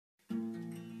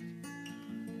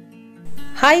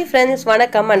Hi friends,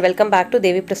 vanakkam and welcome back to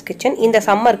devipriskitchen. இந்த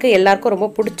சம்மருக்கு எல்லாருக்கும் ரொம்ப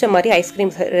பிடிச்ச மாதிரி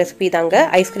ஐஸ்கிரீம் ரெசிபி தாங்க.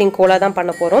 ஐஸ்கிரீம் கோலா தான்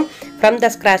பண்ண போறோம். From the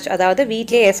scratch, அதாவது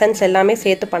வீட்லயே எசன்ஸ் எல்லாமே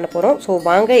சேர்த்து பண்ண போறோம். சோ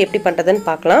வாங்க எப்படி பண்றதுன்னு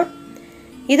பார்க்கலாம்.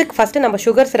 இதுக்கு ஃபர்ஸ்ட் நம்ம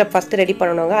sugar syrup ஃபர்ஸ்ட் ரெடி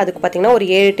பண்ணனுங்க. அதுக்கு பாத்தீங்கன்னா ஒரு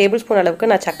 7 டேபிள்ஸ்பூன் அளவுக்கு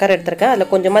நான் சக்கரை எடுத்துர்க்கேன். அதுல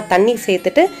கொஞ்சமா தண்ணி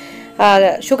சேர்த்துட்டு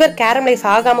சுகர் கேரமலைஸ்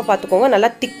ஆகாம பாத்துக்கோங்க. நல்லா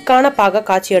திக்கான பாக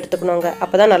காய்ச்சி எடுத்துக்கணுங்க.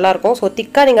 அப்பதான் நல்லா இருக்கும். சோ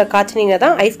திக்கா நீங்க காய்ச்சினீங்க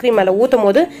தான் ஐஸ்கிரீம் மேல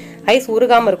ஊத்தும்போது ஐஸ்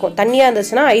உருகாம இருக்கும். தண்ணியா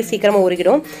இருந்துச்சுனா ஐஸ் சீக்கிரமா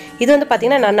உருகிடும். இது வந்து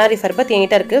பாத்தீங்கன்னா நன்னாரி சர்பத்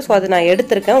என்கிட்ட இருக்கு. சோ அது நான்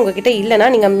எடுத்துர்க்கேன். உங்ககிட்ட இல்லனா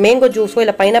நீங்க மேங்கோ ஜூஸோ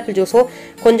இல்ல பைனாப்பிள் ஜூஸோ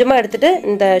கொஞ்சமா எடுத்துட்டு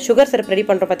இந்த சுகர் சிரப் ரெடி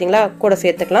பண்றோம் பாத்தீங்களா கூட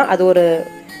சேர்த்துக்கலாம். அது ஒரு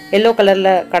yellow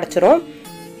கலர்ல கடச்சிரும்.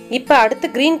 இப்போ அடுத்து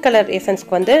green கலர்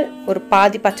எசன்ஸ்க்கு வந்து ஒரு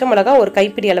பாதி பச்சை மிளகாய் ஒரு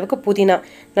கைப்பிடி அளவுக்கு புதினா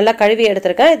நல்லா கழுவி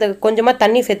எடுத்துர்க்கேன். இது கொஞ்சமா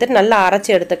தண்ணி சேர்த்துட்டு நல்லா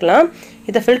அரைச்சு எடுத்துக்கலாம்.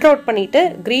 இத ஃபில்டர் அவுட் பண்ணிட்டு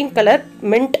green கலர்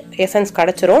mint எசன்ஸ்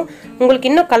கடச்சிரும். உங்களுக்கு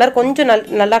இன்னும் கலர் கொஞ்சம்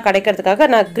நல்லா கிடைக்கிறதுக்காக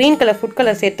நான் green கலர் ஃபுட்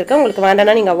கலர் சேர்த்துர்க்கேன். உங்களுக்கு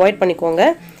வேண்டாம்னா நீங்க அவாய்ட் பண்ணிக்கோங்க.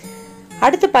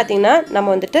 அடுத்து பாத்தீங்கன்னா நம்ம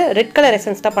வந்துட்டு ரெட் கலர்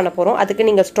எசன்ஸ் தான் பண்ண போறோம். அதுக்கு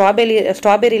நீங்க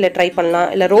ஸ்ட்ராபெரியில ட்ரை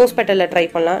பண்ணலாம் இல்ல ரோஸ் பெட்டல்ல ட்ரை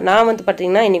பண்ணலாம். நான் வந்து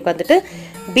பாத்தீங்கன்னா இன்னைக்கு வந்துட்டு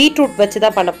பீட்ரூட் வச்சு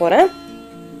தான் பண்ண போறேன்.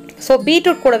 சோ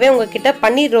பீட்ரூட் கூடவே உங்ககிட்ட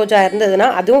பன்னீர் ரோஜா இருந்ததுன்னா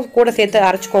அதுவும் கூட சேர்த்து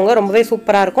அரைச்சுக்கோங்க. ரொம்பவே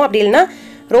சூப்பரா இருக்கும். அப்படி இல்லனா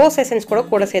ரோஸ் எசன்ஸ்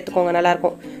கூட சேர்த்துக்கோங்க. நல்லா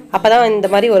இருக்கும். அப்பதான் இந்த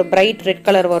மாதிரி ஒரு பிரைட் ரெட்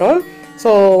கலர் வரும். சோ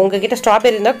உங்ககிட்ட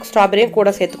ஸ்ட்ராபெரி இருந்தா ஸ்ட்ராபெரியும்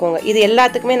கூட சேர்த்துக்கோங்க. இது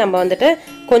எல்லாத்துக்குமே நம்ம வந்துட்டு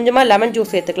கொஞ்சமா லெமன்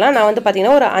ஜூஸ் சேர்த்துக்கலாம். நான் வந்து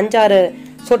பாத்தீங்கன்னா ஒரு 5-6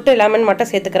 சொட்டு லெமன் மட்டும்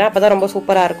சேர்த்துக்கிறேன். அப்பதான் ரொம்ப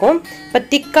சூப்பரா இருக்கும். இப்போ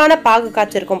திக்கான பாகு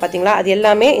காய்ச்சி இருக்கும் பாத்தீங்களா, அது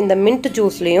எல்லாமே இந்த மின்ட்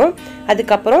ஜூஸ்லயும்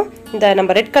அதுக்கப்புறம் இந்த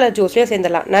நம்ம ரெட் கலர் ஜூஸ்லயும்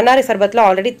சேர்ந்துடலாம். நன்னாரி சர்பத்தில்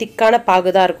ஆல்ரெடி திக்கான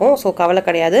பாகு தான் இருக்கும். ஸோ கவலை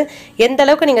கிடையாது. எந்த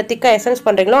அளவுக்கு நீங்க திக்கா எசன்ஸ்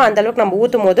பண்றீங்களோ அந்த அளவுக்கு நம்ம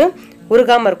ஊற்றும் போது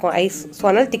உருகாம இருக்கும் ஐஸ். ஸோ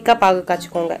அதனால திக்கா பாகு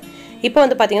காய்ச்சிக்கோங்க. இப்போ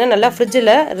வந்து பாத்தீங்கன்னா நல்லா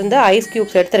ஃப்ரிட்ஜில் இருந்து ஐஸ்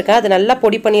கியூப்ஸ் எடுத்திருக்கேன். அது நல்லா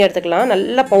பொடி பண்ணி எடுத்துக்கலாம்.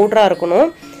 நல்லா பவுடரா இருக்கணும்.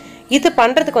 இது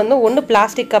பண்றதுக்கு வந்து ஒன்று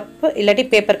பிளாஸ்டிக் கப் இல்லாட்டி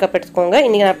பேப்பர் கப் எடுத்துக்கோங்க.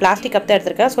 இன்னைக்கு நான் பிளாஸ்டிக் கப் தான்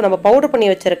எடுத்திருக்கேன். ஸோ நம்ம பவுடர் பண்ணி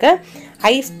வச்சிருக்க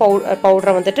ஐஸ்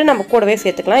பவுடரை வந்துட்டு நம்ம கூடவே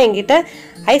சேர்த்துக்கலாம். எங்கிட்ட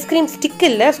ஐஸ்கிரீம் ஸ்டிக்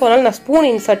இல்லை. ஸோ அதனால நான் ஸ்பூன்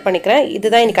இன்சர்ட் பண்ணிக்கிறேன்.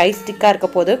 இதுதான் எனக்கு ஐஸ் ஸ்டிக்காக இருக்க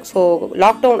போகுது. ஸோ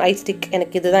லாக்டவுன் ஐஸ் ஸ்டிக்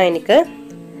எனக்கு இதுதான் எனக்கு.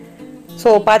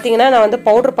 ஸோ பார்த்தீங்கன்னா நான் வந்து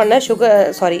பவுடர் பண்ண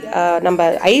நம்ம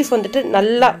ஐஸ் வந்துட்டு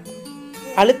நல்லா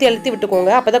அழுத்தி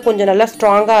விட்டுக்கோங்க. அப்போதான் கொஞ்சம் நல்லா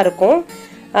ஸ்ட்ராங்காக இருக்கும்,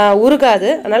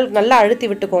 உருகாது. அதனால நல்லா அழுத்தி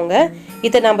விட்டுக்கோங்க.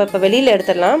 இதை நம்ம இப்போ வெளியில்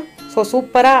எடுத்துடலாம். ஸோ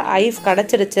சூப்பராக ஐஸ்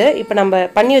கிடச்சிருச்சு. இப்போ நம்ம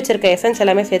பண்ணி வச்சுருக்க எசன்ஸ்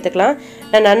எல்லாமே சேர்த்துக்கலாம்.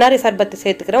 நான் நன்னாரி சர்பத்து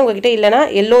சேர்த்துக்கிறேன். உங்ககிட்ட இல்லைனா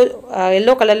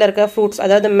எல்லோ கலரில் இருக்க ஃப்ரூட்ஸ்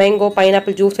அதாவது மேங்கோ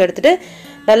பைனாப்பிள் ஜூஸ் எடுத்துகிட்டு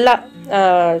நல்லா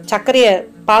சர்க்கரையை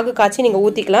பாகு காய்ச்சி நீங்கள்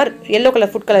ஊற்றிக்கலாம். எல்லோ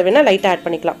கலர் ஃபுட் கலர் வேணால் லைட்டாக ஆட்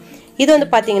பண்ணிக்கலாம். இது வந்து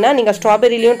பார்த்தீங்கன்னா நீங்கள்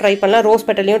ஸ்ட்ராபெரிலையும் ட்ரை பண்ணலாம், ரோஸ்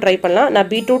பெட்டல்லையும் ட்ரை பண்ணலாம். நான்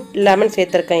பீட்ரூட் லெமன்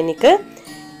சேர்த்துருக்கேன் இன்னைக்கு.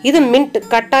 இது மின்ட்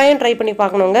கட்டாயம் ட்ரை பண்ணி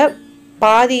பார்க்கணுங்க.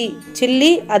 பாதி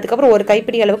சில்லி அதுக்கப்புறம் ஒரு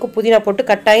கைப்பிடி அளவுக்கு புதினா போட்டு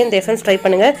கட்டாயம் இந்த எசன்ஸ் ட்ரை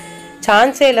பண்ணுங்க.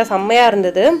 சான்ஸே இல்லை, செம்மையா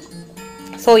இருந்தது.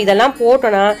 ஸோ இதெல்லாம்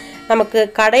போட்டோன்னா நமக்கு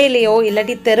கடையிலையோ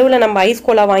இல்லாட்டி தெருவில் நம்ம ஐஸ்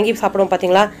கோலா வாங்கி சாப்பிடுவோம்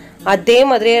பார்த்தீங்களா, அதே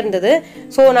மாதிரியே இருந்தது.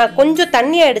 ஸோ நான் கொஞ்சம்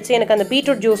தண்ணி ஆயிடுச்சு. எனக்கு அந்த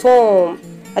பீட்ரூட் ஜூஸும்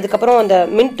அதுக்கப்புறம் அந்த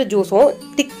மின்ட் ஜூஸும்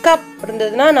திக்காக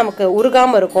இருந்ததுன்னா நமக்கு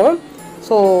உருகாமல் இருக்கும்.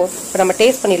 ஸோ இப்போ நம்ம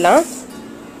டேஸ்ட் பண்ணிடலாம்.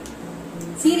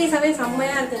 சீரியஸாகவே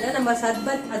செம்மையா இருக்குங்க. நம்ம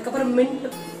சர்பத் அதுக்கப்புறம் மின்ட்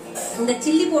இந்த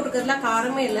சில்லி போட்டுக்கிறதுலாம்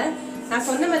காரமே இல்லை. நான்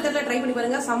சொன்ன மெத்தட்ல ட்ரை பண்ணி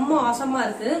பாருங்க. செம்ம ஆசமா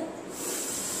இருக்கு.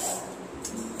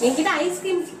 என்கிட்ட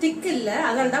ஐஸ்கிரீம் ஸ்டிக் இல்ல,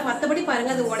 அதனாலதான். மத்தபடி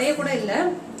பாருங்க அது உடைய கூட இல்ல.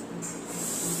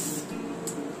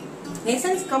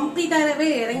 எசன்ஸ் கம்ப்ளீட்டாவே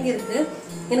இறங்கி இருக்கு.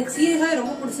 எனக்கு சீரியஸாவே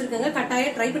ரொம்ப பிடிச்சிருக்குங்க.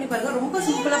 கட்டாயம் ட்ரை பண்ணி பாருங்க. ரொம்ப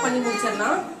சிம்பிளா பண்ணி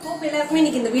முடிச்சிடலாம். ஹோப் எல்லாருக்குமே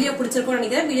இன்னைக்கு இந்த வீடியோ பிடிச்சிருக்கும்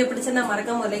நினைக்கிறேன். வீடியோ பிடிச்சிருந்தா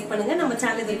மறக்காம ஒரு லைக் பண்ணுங்க. நம்ம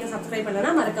சேனல் இது வரைக்கும் சப்ஸ்கிரைப்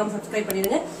பண்ணலன்னா மறக்காம சப்ஸ்கிரைப்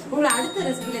பண்ணிடுங்க. உங்களை அடுத்த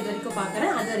ரெசிபில இது வரைக்கும்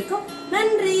பாக்குறேன். அது வரைக்கும்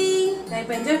நன்றி. நான்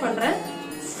இப்ப என்ஜாய் பண்றேன்.